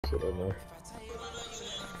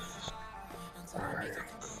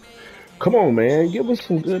Come on, man. Give us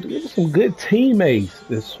some good teammates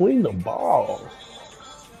that swing the ball.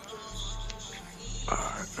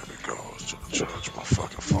 Alright, there we go. I was trying to charge my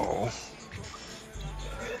fucking phone.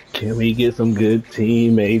 Can we get some good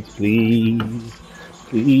teammates, please?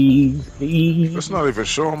 Please, please. It's not even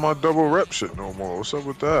showing my double rep shit no more. What's up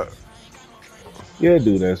with that? Yeah,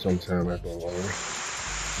 do that sometime after a while.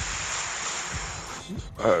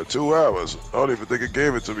 I had 2 hours. I don't even think it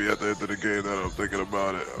gave it to me at the end of the game that I'm thinking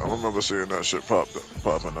about it. I remember seeing that shit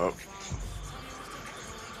popping up.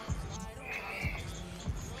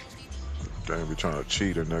 Game be trying to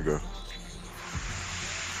cheat a nigga.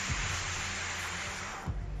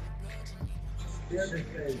 The other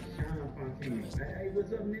say, Sean Fontaine. Hey,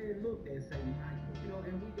 what's up, Ned? Look, and say, Mike,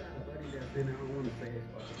 and we got a buddy that's in there. I don't want to say his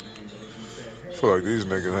fucking name, but he said, I hey, feel like these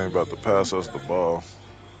niggas ain't about to pass us the ball.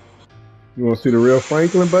 You want to see the real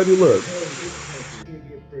Franklin, buddy? Look. He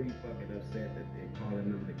get pretty fucking upset that they're calling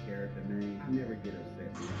him the character name. I never get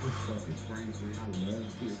upset, man. It's fucking Franklin. I love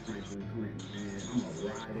Ken Franklin Clinton, man. I'm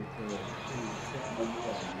gonna ride it till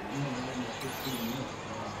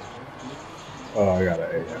Oh, I got an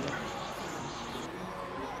AI.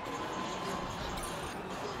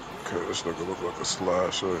 Okay, this nigga look like a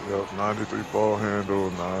slasher. Yep, 93 ball handle,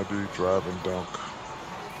 90 driving dunk,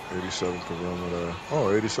 87 perimeter.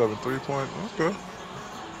 Oh, 87 3-point. Okay.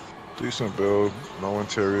 Decent build. No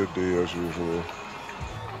interior D as usual.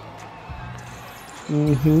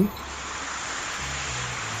 Mm-hmm.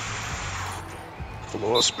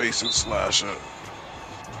 Floor spacing slasher.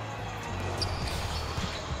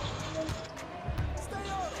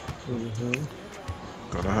 Mm-hmm.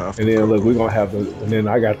 Gonna have to. And then look, we're gonna have the. And then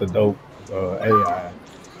I got the dope AI.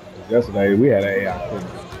 Yesterday we had an AI putting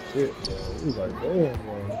shit. So it was like, damn,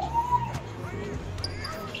 man.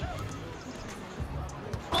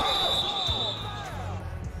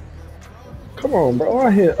 Come on, bro.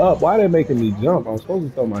 I hit up. Why they making me jump? I'm supposed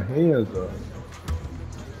to throw my hands up.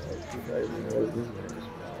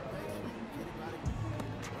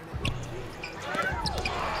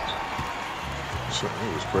 Shit,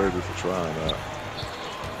 he was crazy for trying that.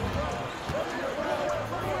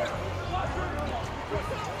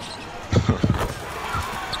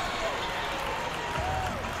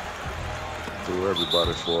 Threw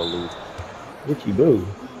everybody for a loop. What you do?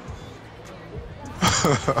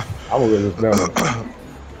 I'm gonna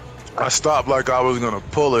just I stopped like I was gonna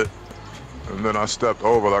pull it, and then I stepped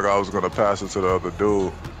over like I was gonna pass it to the other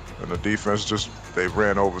dude. And the defense they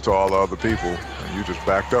ran over to all the other people, and you just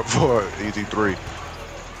backed up for an easy 3.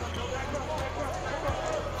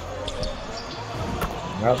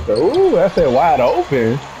 Ooh, that's it wide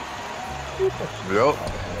open. Yep,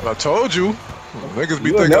 I told you. Niggas be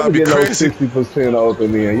You'll thinking never I'd be get crazy. no 60%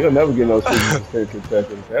 open in. You'll never get no 60%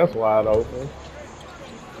 contested. That's wide open.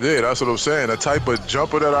 Yeah, that's what I'm saying. The type of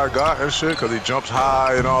jumper that I got and shit, because he jumps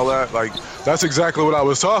high and all that, like, that's exactly what I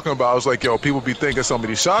was talking about. I was like, yo, people be thinking some of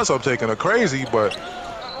these shots I'm taking are crazy, but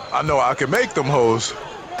I know I can make them hoes.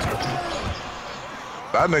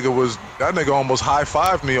 That nigga almost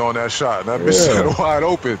high-fived me on that shot. That bitch said wide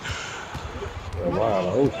open. Yeah, wide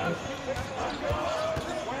open.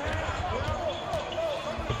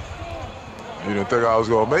 You didn't think I was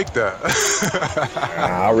gonna make that?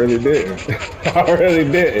 Nah, I really didn't. I really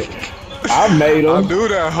didn't. I made them. I knew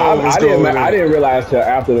that hoe was going in. I didn't realize till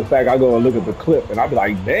after the fact. I go and look at the clip, and I be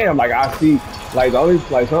like, damn, like I see, like a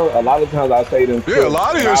lot of times I say them. Yeah, a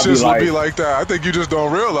lot of your shits would be like that. I think you just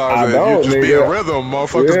don't realize it. You just be in rhythm.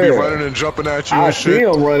 Motherfuckers be running and jumping at you and shit. I see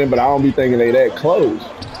them running, but I don't be thinking they that close.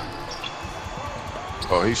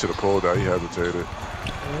 Oh, he should have pulled that. He hesitated.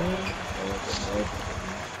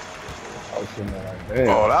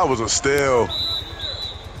 Oh, that was a steal.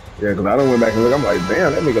 Yeah, because I done went back and look. I'm like,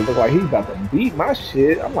 damn, that nigga look like he's about to beat my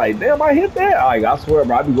shit. I'm like, damn, I hit that. Like, I swear,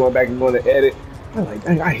 bro, I be going back and going to edit. I'm like,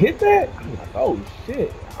 dang, I hit that? I'm like, oh,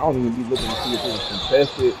 shit. I don't even be looking to see if it was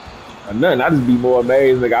contested or nothing. I just be more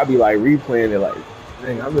amazed. Like, I be like replaying it like,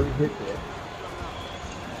 dang, I really hit that.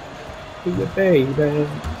 Do your thing, man.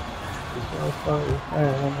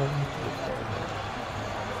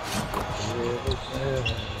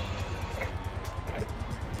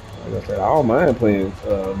 Like I said, I don't mind playing,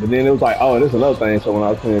 but then it was like, oh, this is another thing. So when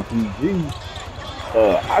I was playing PG,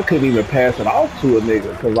 I couldn't even pass it off to a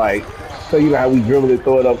nigga, cause like, so you know how we dribble it,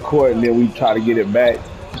 throw it up court, and then we try to get it back.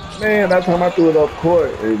 Man, that time I threw it up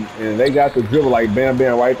court, and they got the dribble like bam,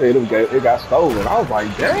 bam, right there. It got stolen. I was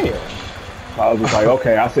like, damn. So I was just like,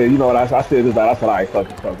 okay. I said, you know what? I said this. I said, all right, fuck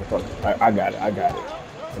it. I got it.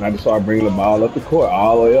 And I just started bringing the ball up the court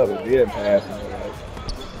all the way up, and then passing it.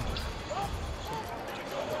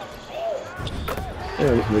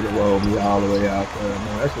 Yeah, this nigga rolled me all the way out there,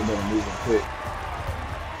 man. That should have been a moving quick.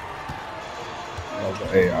 That was an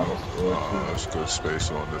AI score, too. That's good space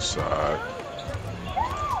on this side.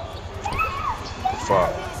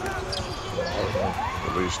 Fuck.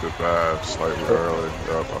 Released it bad, slightly early.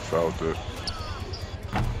 Yup, I felt it.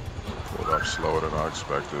 Pulled up slower than I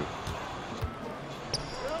expected.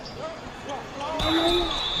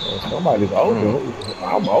 Somebody's open.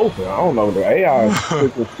 I'm open. I don't know. The AI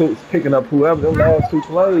is picking up whoever them last two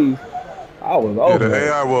plays. I was open. Yeah, the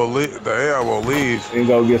AI will leave. The AI will leave and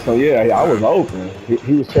go get some. Yeah, I was open.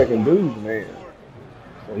 He was checking dudes, man.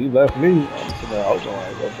 So he left me. I'm sitting there open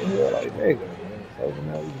like, what the hell? Like, nigga, man. So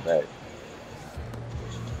now he's back.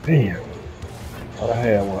 Damn. Thought I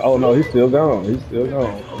had one. Oh no, he's still gone. He's still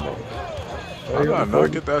gone. Come on. I gotta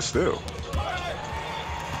not get that still.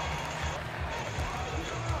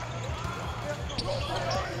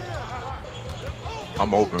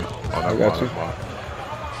 I'm open. Oh, I got you.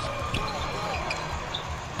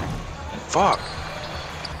 Fuck.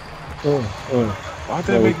 Why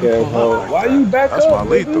they make me pull up like Why that? you back That's up? my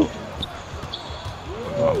lethal.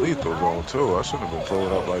 My lethal zone too. I shouldn't have been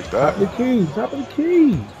pulling up like that. Top of the key. Top of the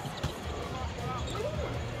key.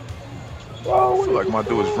 Bro, I feel like my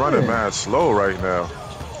dude is running mad slow right now.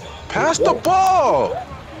 Pass the ball.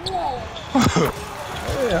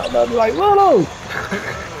 Yeah, I'm about to be like, Lolo.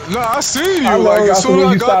 No, I seen you. Like as soon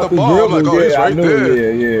as I got the ball, I'm like, oh, he's right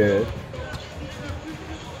there. Yeah.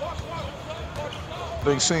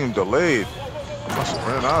 Thing seemed delayed. I must have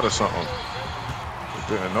ran out of something. Just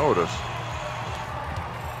didn't notice.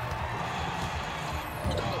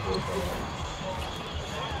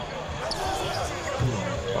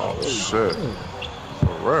 Oh shit.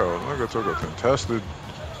 For real. Nigga took a contested.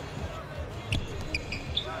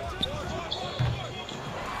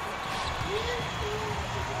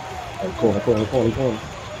 Corner.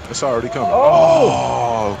 It's already coming.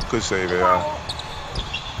 Oh, good save, yeah.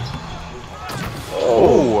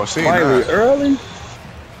 Oh, I seen that. Early?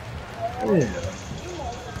 Yeah.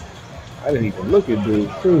 I didn't even look at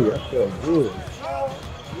dude, too. I felt good.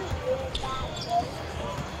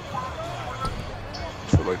 I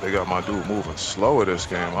feel like they got my dude moving slower this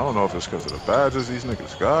game. I don't know if it's because of the badges these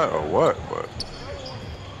niggas got or what, but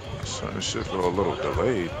certain shit feel a little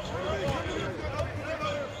delayed.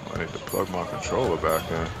 I need to plug my controller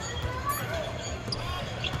back in.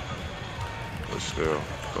 But still,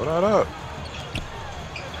 throw that up.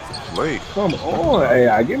 It's late. Come on,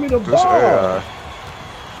 AI. Give me the This ball. AI.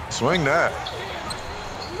 Swing that.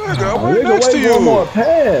 Nigga, I'm right next to you. One more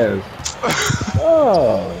pass.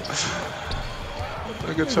 Oh.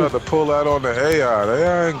 Nigga tried to pull that on the AI. The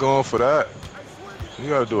AI ain't going for that. You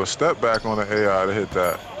gotta do a step back on the AI to hit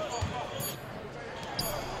that.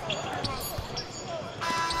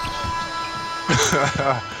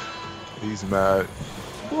 He's mad.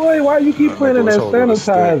 Boy, why you keep playing in that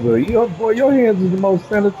sanitizer? Boy, your hands is the most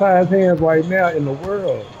sanitized hands right now in the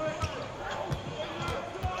world.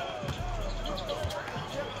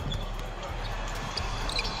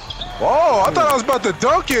 Oh, I thought I was about to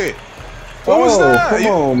dunk it. What was that? Come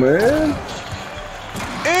on, man.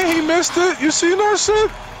 And he missed it. You seen that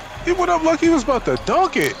shit? He went up like he was about to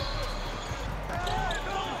dunk it.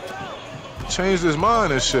 Changed his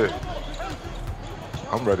mind and shit.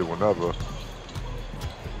 I'm ready whenever.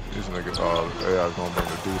 These niggas, AI's gonna bring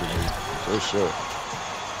the dude to me. Good shit.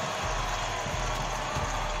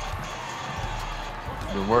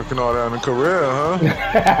 Been working all that in the career, huh?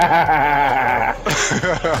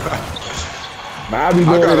 Now I be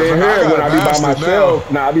doing it in here when I be by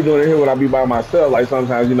myself. Now I be doing it here when I be by myself. Like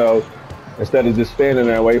sometimes, you know, instead of just standing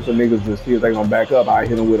there waiting for niggas to see if they gonna back up, I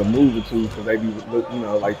hit them with a move or two because they be, you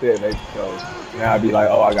know, like that. So now I be like,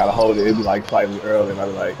 oh, I gotta hold it. It be like slightly early, and I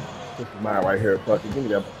be like, this is mine right here. Fuck it, give me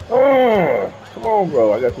that. Oh, come on,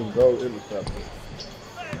 bro. I got this gold interceptor.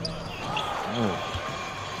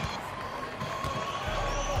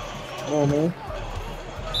 Come on, man.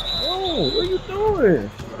 Oh, what are you doing?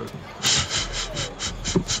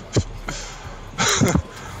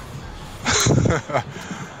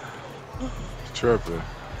 Tripping.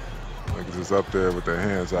 Niggas is up there with their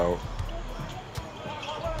hands out.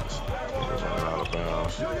 Running out of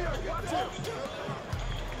bounds.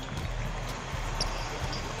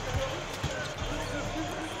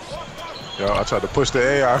 Yo, I tried to push the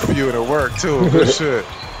AI for you and it worked too. Good shit.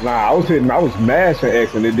 Nah, I was mashing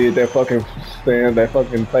X and it did that fucking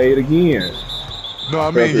fade again. No, I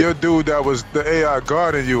mean your dude that was the AI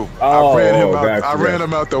guarding you. Oh, I ran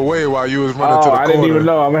him out the way while you was running to the corner. I didn't even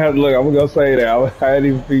know. I'm gonna have to look. I'm gonna say that. I didn't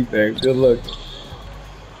even peep that. Good luck.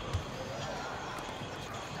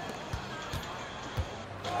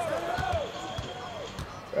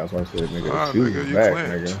 That's why I said, nigga, Nah, shoot nigga, you back,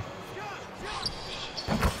 clamped. nigga.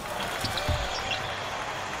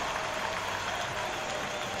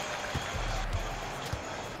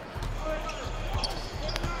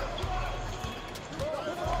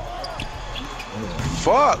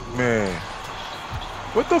 Fuck, man.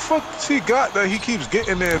 What the fuck has he got that he keeps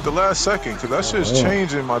getting there at the last second? Because that shit's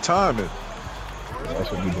changing my timing.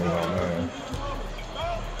 That's what we doing, man.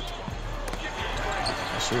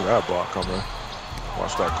 I see that block coming.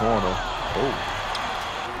 Watch that corner. Oh.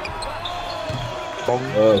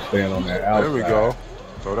 Boom. Staying on that outside. There we go.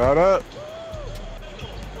 Throw that up.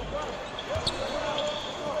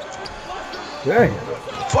 Dang.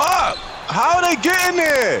 Fuck! How are they getting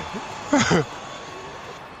there?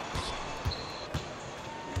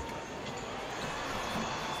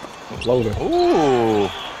 Floater. Ooh.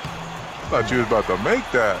 Thought you was about to make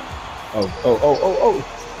that. Oh.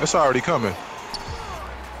 It's already coming.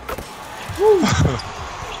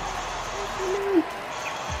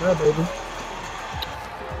 Yeah, baby.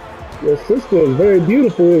 Your sister is very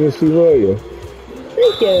beautiful, isn't she, Roya?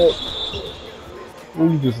 Thank you.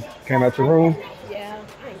 You just came out your room? Yeah.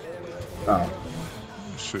 Oh.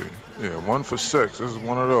 Shit. Yeah, 1 for 6. This is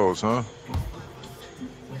one of those, huh?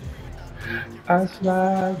 I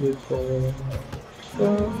slide with her.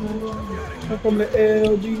 From the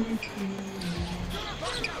LBC.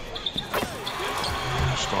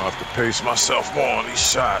 Just gonna have to pace myself more on these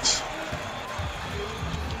shots.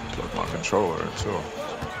 Plug my controller in too.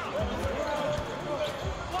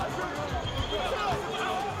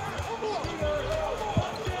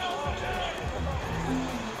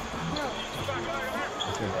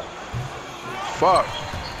 Fuck.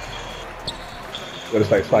 But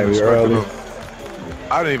it's like slightly early.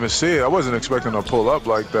 I didn't even see it. I wasn't expecting to pull up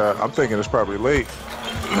like that. I'm thinking it's probably late.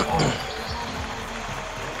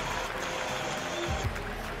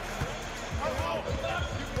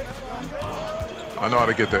 I know how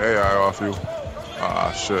to get the AI off you.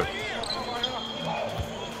 Ah, shit.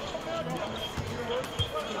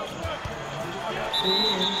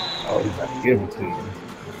 Oh, he's about to give it to you.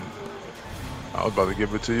 I was about to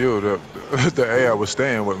give it to you. The AI was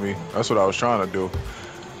staying with me. That's what I was trying to do.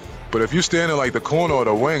 But if you stand in like the corner or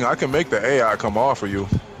the wing, I can make the AI come off of you.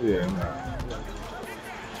 Yeah,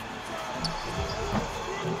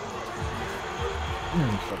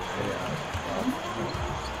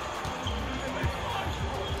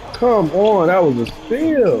 Come on, that was a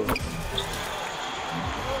steal.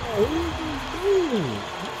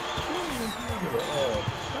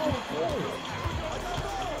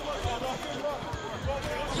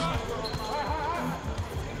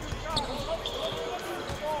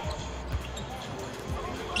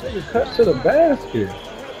 Nigga cut to the basket.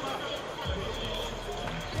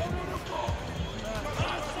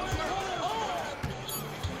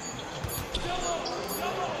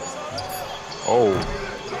 Oh,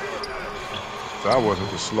 that wasn't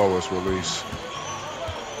the slowest release.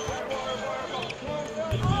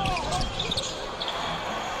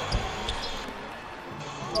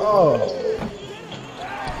 Oh.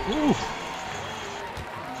 Oof.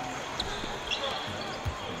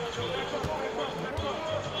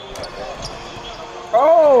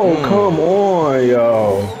 Oh, come on,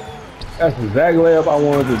 yo. That's the exact layup I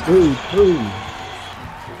wanted to do, too.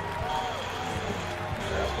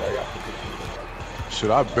 Shit,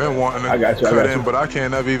 I've been wanting to cut in, but I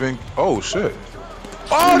can't ever even. Oh, shit.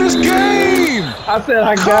 Oh, this game! I said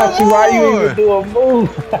I got you. Why you even do a move?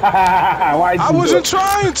 Why I wasn't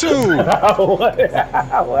trying to. What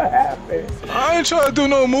happened? I ain't trying to do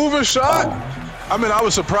no moving shot. I mean, I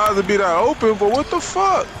was surprised to be that open, but what the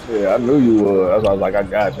fuck? Yeah, I knew you would. That's why I was like, I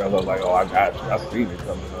got you. I was like, oh, I got you. I seen it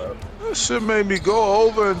coming up. That shit made me go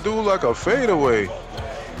over and do like a fadeaway.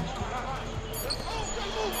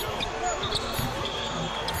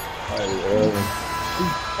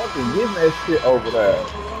 He's fucking getting that shit over there.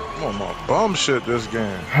 I'm on my bum shit this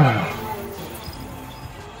game.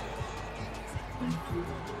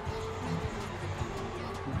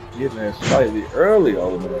 Getting that slightly early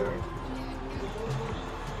over there.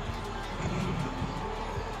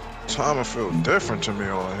 Timing feel different to me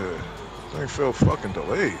on here. Thing feel fucking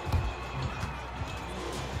delayed.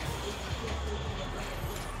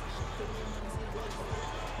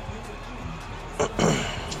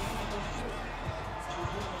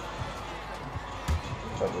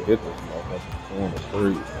 Hit this motherfucker on the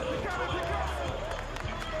 3.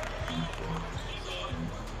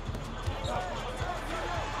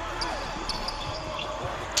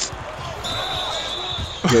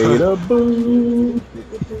 Get a boo.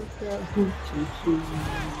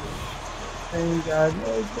 Ain't got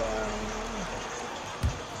no job.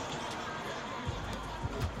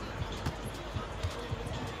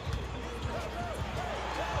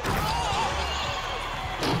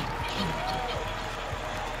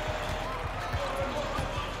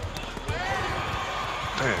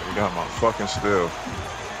 got my fucking steal.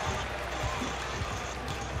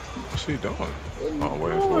 What's he doing? Oh,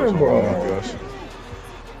 waiting for his own, I guess.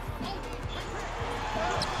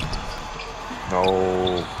 No.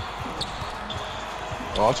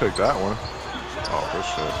 Oh, I'll take that one. Oh, good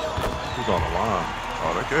shit. He's on the line.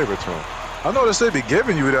 Oh, they gave it to him. I noticed they be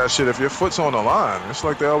giving you that shit if your foot's on the line. It's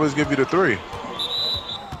like they always give you the 3.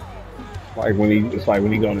 Like when it's like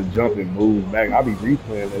when he gonna jump and move back. I'll be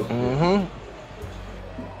replaying this. Mm-hmm.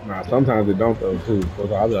 Nah, sometimes it don't though too.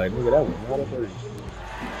 So I'll be like, nigga, that was not a 3.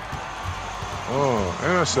 Oh,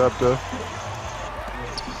 interceptor.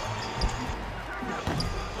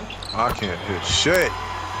 I can't hit shit.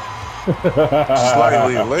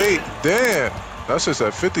 Slightly late. Damn. That's just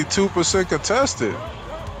at 52% contested.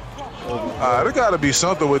 There gotta be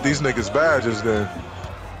something with these niggas' badges then.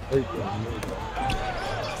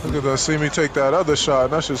 Look at that. See me take that other shot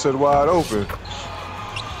and that shit said wide open.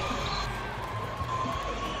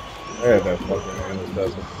 I had that fucking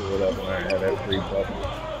interception pulled up and I had that 3 button.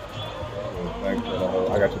 Back to the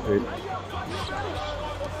hole. I got your pick.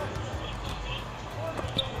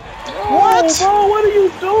 What? Oh, bro, what are you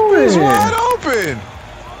doing? It's wide open.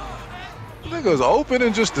 Niggas open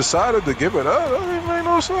and just decided to give it up. That didn't make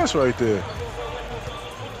no sense right there.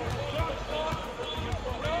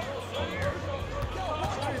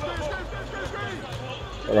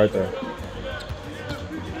 Right there.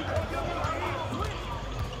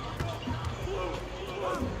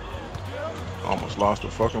 Almost lost the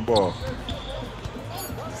fucking ball.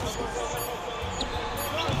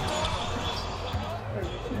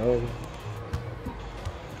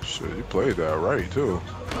 Shit, you played that right too.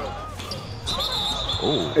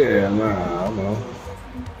 Oh. Yeah, nah, I know.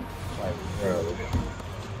 Like, bro.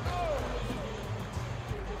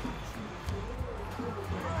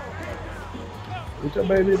 What's your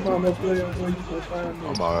baby mama play on when you can find me?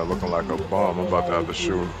 I'm out here looking like a bum. I'm about to have to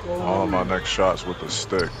shoot all of my next shots with a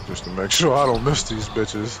stick just to make sure I don't miss these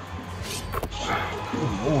bitches.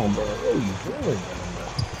 Come on, bro. What are you doing, man?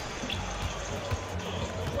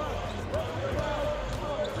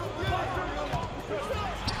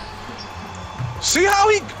 See how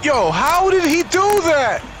how did he do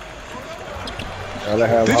that?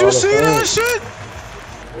 Did you see that shit?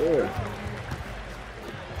 Yeah.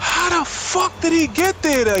 How the fuck did he get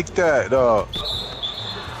there like that?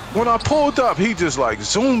 When I pulled up, he just like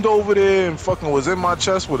zoomed over there and fucking was in my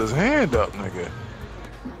chest with his hand up, nigga.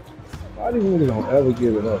 Why these niggas don't ever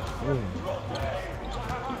give it up?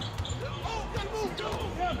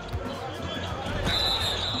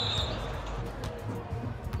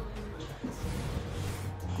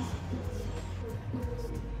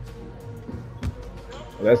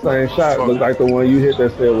 That same shot looked like the one you hit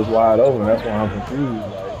that said was wide open. That's why I'm confused.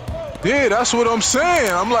 Like, yeah, that's what I'm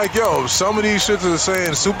saying. I'm like, yo, some of these shits are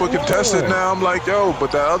saying super contested now. I'm like, yo,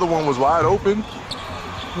 but that other one was wide open.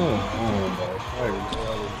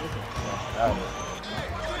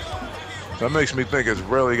 That makes me think it's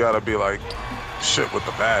really got to be like shit with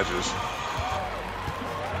the badges.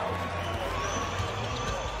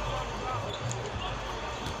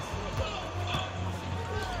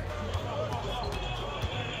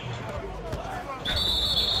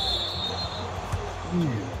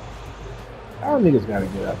 Our niggas gotta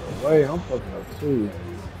get out the way. I'm fucking up too.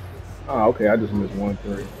 Oh, okay. I just missed 1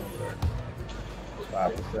 3.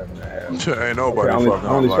 5 for 7.5. Ain't nobody okay, fucking I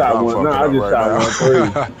only up shot like one. No, I just right shot now.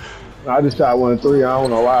 1 3. No, I just shot 1 3. I don't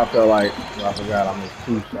know why I felt like I forgot I missed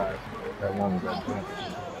 2 shots. That one was that jump.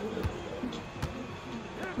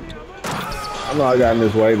 I know I got in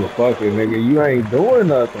this way, but fuck it, nigga. You ain't doing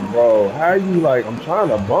nothing, bro. How you like? I'm trying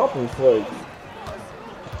to bump him quick.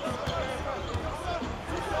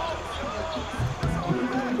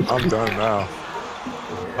 I'm done now.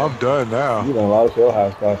 I'm done now. You done lost your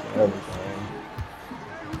high spots and everything.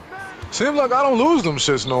 Seems like I don't lose them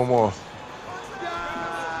shits no more.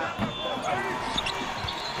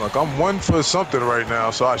 Like I'm 1 for something right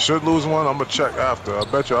now, so I should lose one. I'm gonna check after. I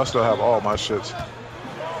bet you I still have all my shits.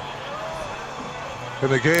 In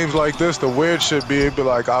the games like this, the weird shit be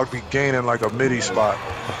like I'll be gaining like a midi spot.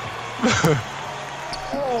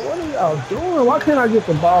 Oh, what are y'all doing? Why can't I get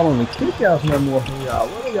the ball on the kickouts no more from y'all?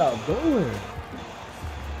 What are y'all doing?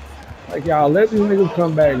 Like y'all let these niggas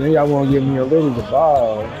come back, then y'all want to give me a little the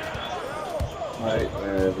ball. Like,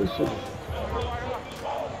 man, this shit.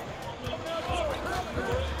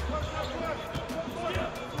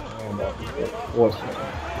 I'm about to get forced.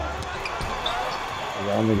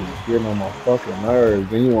 Y'all niggas getting on my fucking nerves.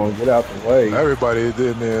 Then you want to get out the way. Everybody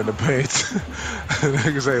in there in the paint.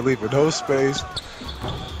 Niggas ain't leaving no space.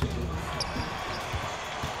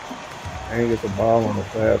 Ain't get the ball on the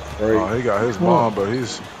fast break. Oh, he got his mom, but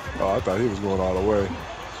he's. Oh, I thought he was going all the way.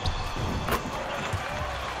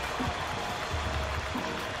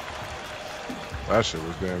 That shit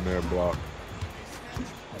was damn near blocked.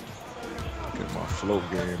 Get my float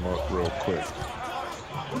game up real quick.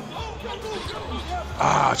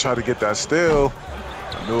 I tried to get that steal.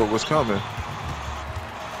 I knew it was coming.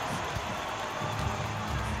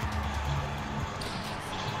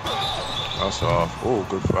 That's off. Oh,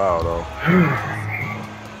 good foul though.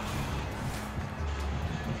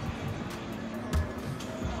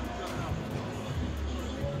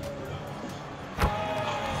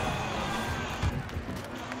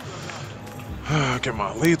 Get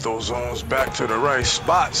my lethal zones back to the right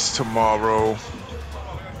spots tomorrow.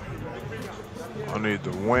 I need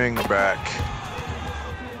the wing back.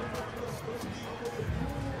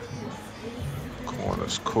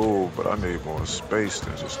 Corner's cool, but I need more space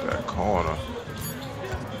than just that corner.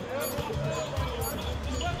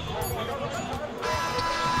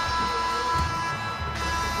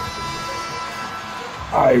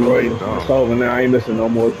 All right, Roy, it's over now. I ain't missing no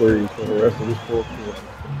more threes for the rest of this fourth quarter.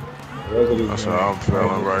 That's how I'm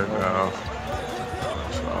feeling right now.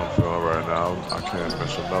 That's how I'm feeling right now. I can't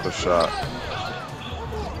miss another shot.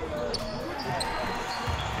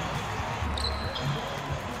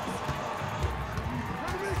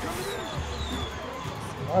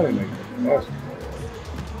 I didn't make that basket.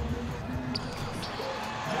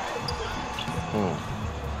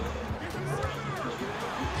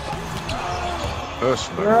 This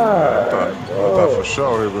nigga, I thought for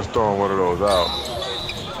sure he was throwing one of those out.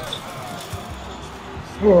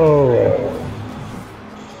 Oh.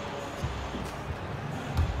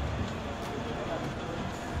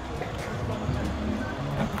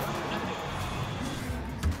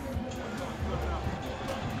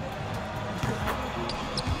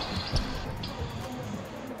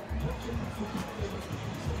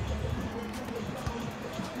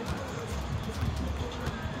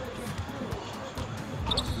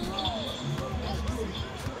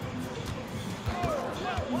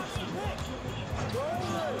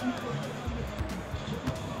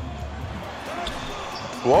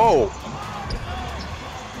 Whoa.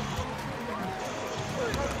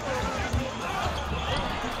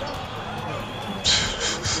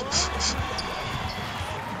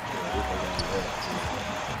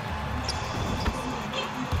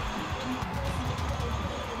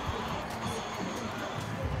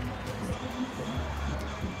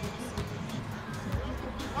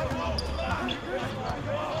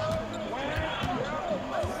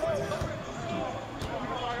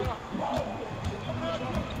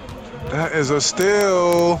 That is a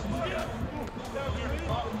steal.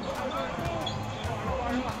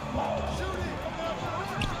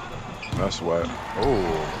 That's wet. Oh,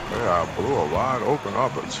 yeah, blew a wide open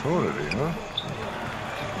opportunity, huh?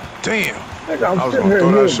 Damn. I was gonna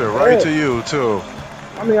throw that shit right to you, too.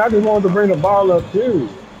 I mean, I just wanted to bring the ball up, too.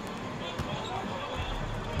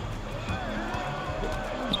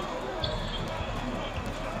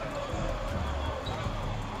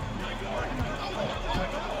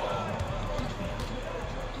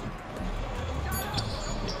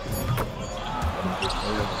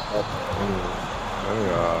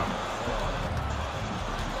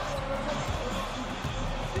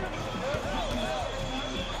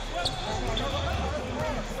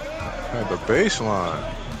 At the baseline.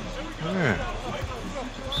 Man.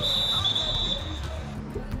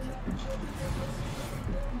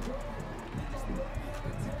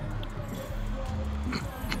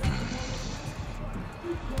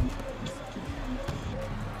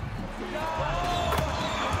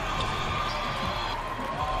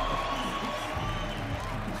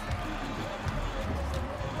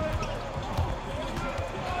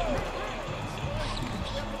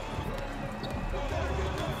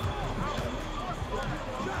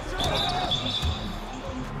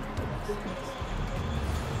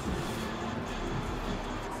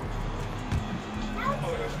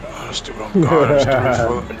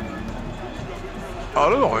 Oh,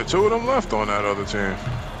 there's only two of them left on that other team.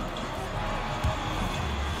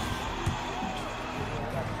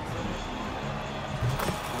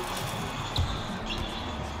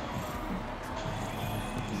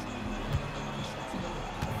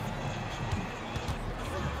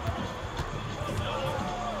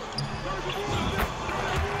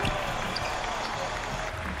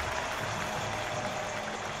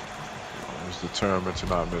 Determined to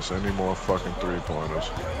not miss any more fucking three-pointers.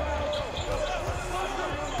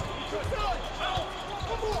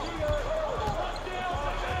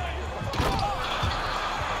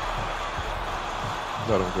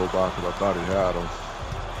 Let him go by because I thought he had him.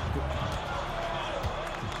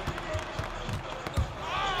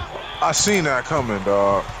 I seen that coming,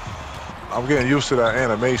 dog. I'm getting used to that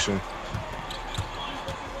animation.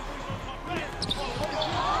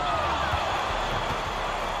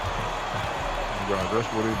 got just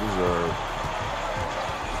what he deserved.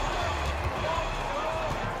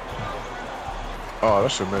 Oh,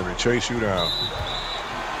 that should make me chase you down.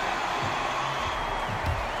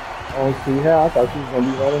 I don't see how. I thought she was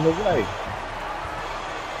gonna be running away.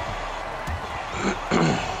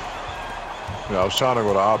 Yeah, I was trying to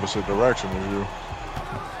go the opposite direction of you.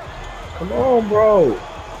 Come on, bro.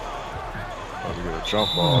 About to get a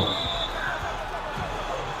jump ball.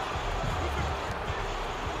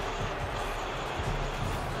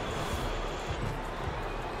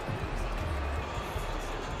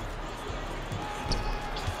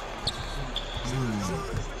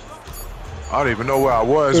 I don't even know where I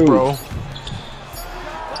was, bro.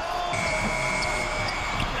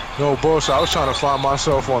 No bullshit. I was trying to find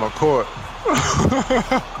myself on a court.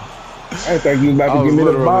 I didn't think you was about to give me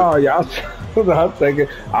the ball, y'all.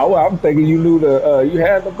 I'm thinking you knew you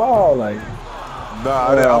had the ball, like. Nah,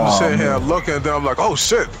 I'm sitting here looking, and then I'm like, oh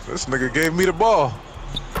shit, this nigga gave me the ball.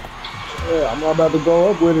 Yeah, I'm not about to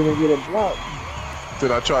go up with it and get a block.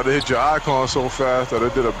 Then I tried to hit your icon so fast that I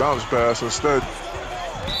did a bounce pass instead.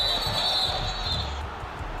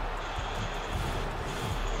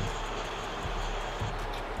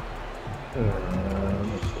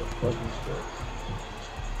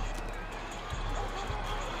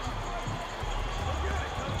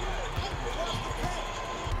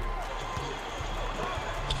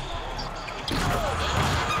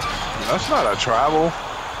 That's not a travel.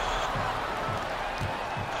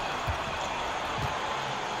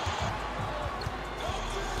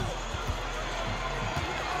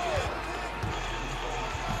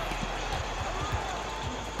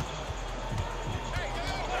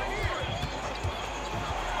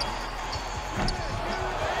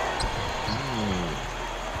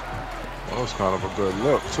 That was kind of a good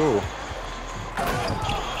look too.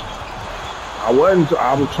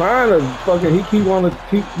 I was trying to fucking, he keep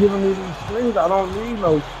giving me these screens. I don't need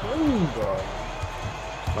no screens, bro.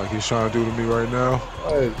 Like he's trying to do to me right now.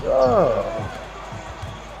 Like,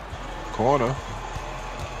 Corner.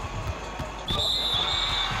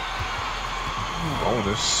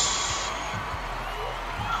 Bonus.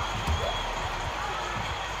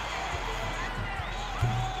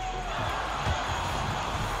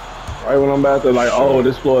 Right when I'm about to, like, oh,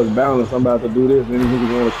 this floor is balanced, I'm about to do this, and then he's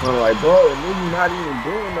going to come like, bro, and then you're not even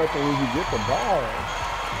doing nothing when you get the ball.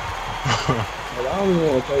 Like, I don't even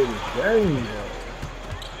want to play this game, bro.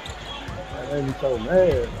 That made me so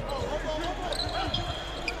mad, bro.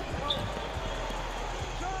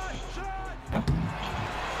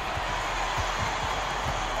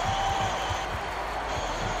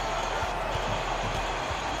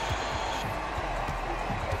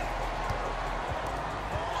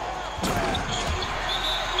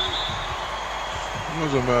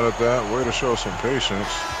 Doesn't matter that. Way to show some patience.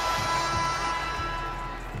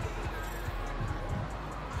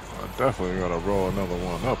 I definitely gotta roll another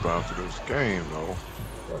one up after this game, though.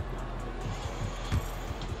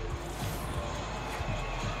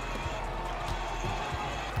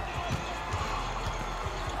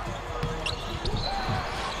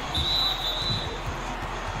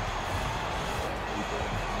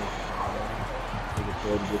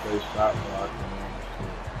 Get their shot block.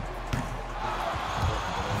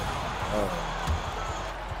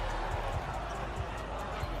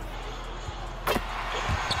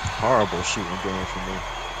 Horrible shooting game for me.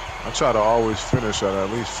 I try to always finish at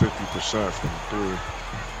least 50% from three.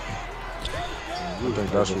 I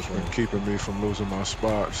think that's what's been keeping me from losing my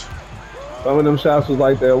spots. Some of them shots was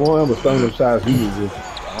like that one, but some of them shots you was just,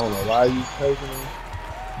 I don't know why you taking them.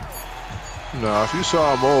 Nah, if you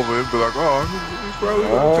saw him over, it'd be like, oh, he probably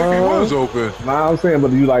didn't think he was open. Nah, I'm saying,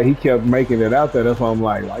 but you like, he kept making it out there. That's why I'm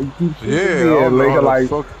like, why you keep shooting? Yeah, nigga, like,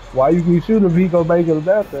 why you keep shooting if he gonna make it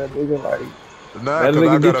out there? Nigga, like, nah,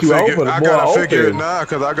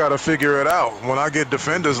 because I gotta figure it out. When I get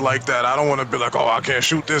defenders like that, I don't want to be like, oh, I can't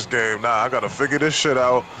shoot this game. Nah, I gotta figure this shit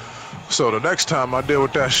out. So the next time I deal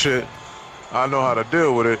with that shit, I know how to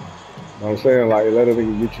deal with it. I'm saying, like, let a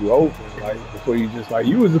nigga get you open, like, before you just, like,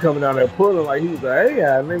 you was just coming down there pulling, like, he was like, hey,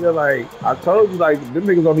 nigga, like, I told you, like, them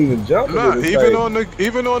niggas don't even jump. Nah, even on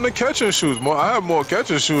the catching shoes, I have more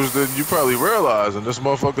catching shoes than you probably realize, and this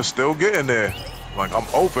motherfucker's still getting there. Like, I'm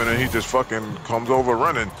open, and he just fucking comes over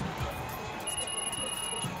running.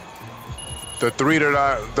 The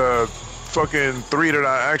fucking three that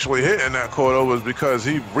I actually hit in that quarter was because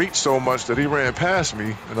he reached so much that he ran past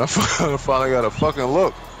me, and I finally got a fucking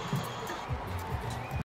look.